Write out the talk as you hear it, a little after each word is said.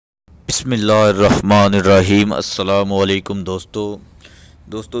बिस्मिल्लाहिर्रहमानिर्रहीम। अस्सलाम वालेकुम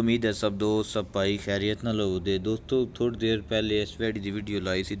दोस्तों उम्मीद है सब दोस्त सब भाई खैरियत नाल होदे। दोस्तों थोड़ी देर पहले इस वेड़ी दी वीडियो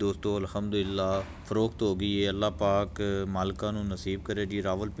लाई सी दोस्तों, अल्हम्दुलिल्लाह फ़रोख्त हो गई है। अल्लाह पाक मालका नूं नसीब करे जी।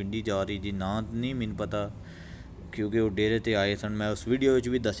 रावलपिंडी जा रही जी, ना नहीं मैनूं पता क्योंकि वो डेरे ते आए सन। मैं उस वीडियो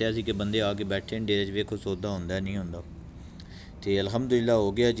भी दस्या सी कि बंदे आके बैठे न डेरे च, वेखो सौदा होंदा नहीं होंदा। तो अल्हम्दुलिल्लाह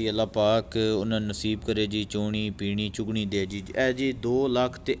हो गया जी। अल्लाह पाक उन्हें नसीब करे जी, चोनी पीनी चुगनी दे जी। ए जी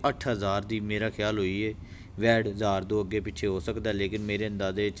 2,08,000 दी मेरा ख्याल हुई है। वैड 1000 दो अगे पिछे हो सकता, लेकिन मेरे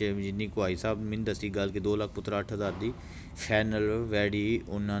अंदाजे जिन्नी भाई साहब मैंने दसी गल कि 2,08,000 की फाइनल वैडी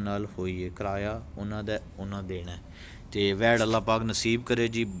उन्होंने नाल हुई है। किराया उन्होंने देना है। तो वैड अल्लाह पाक नसीब करे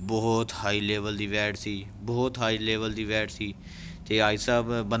जी। बहुत हाई लेवल की वैड सी, बहुत हाई लेवल की वैड सी। तो भाई साहब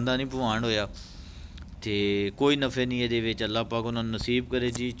बंदा नहीं भवान होया, तो कोई नफ़े नहीं ये। अल्लाह पाक उन्होंने नसीब करे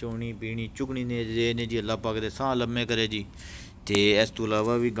जी। चोनी पीनी चुगनी ने जी अल्लाह पाक दे साह लम्मे करे जी। तो इस तो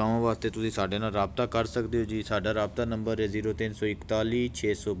इलावा भी गाँव वास्ते तुसीं साडे नाल राबता कर सकते हो जी। साडा राबता नंबर है 0341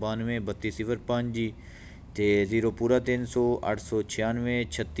 692 3205 जी, तो 0 पूरा 300 896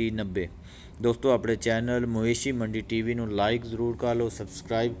 3690। दोस्तों अपने चैनल मवेशी मंडी टीवी नूं लाइक ज़रूर कर लो,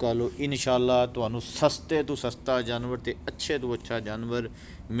 सबसक्राइब कर लो। इंशाअल्लाह तुहानूं सस्ते तो सस्ता जानवर ते अच्छे तो अच्छा जानवर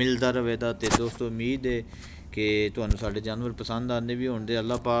मिलता रहेगा। तो दोस्तों उम्मीद है कि तुहानूं साडे जानवर पसंद आते भी होंगे।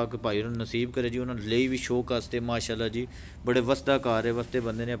 अल्लाह पाक भाई होर नसीब करे जी। उन्होंने ले भी शौक वास्ते माशाअल्लाह जी, बड़े वसदा घर है, वसदे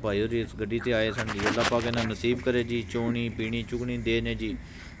बंदे ने। भाई होर इस गड्डी ते आए सन जी। अल्लाह पाक इन्हें नसीब करे जी। चोनी पीनी चुगनी देने जी।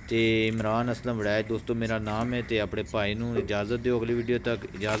 तो इमरान असलम वड़ाइच दोस्तों मेरा नाम है। तो अपने भाई नूं इजाज़त दो, अगली वीडियो तक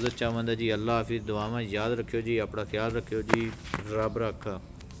इजाज़त चाहवांदा जी। अल्लाह हाफिज़, दुआवां याद रखियो जी, अपना ख्याल रखियो जी, रब रखा।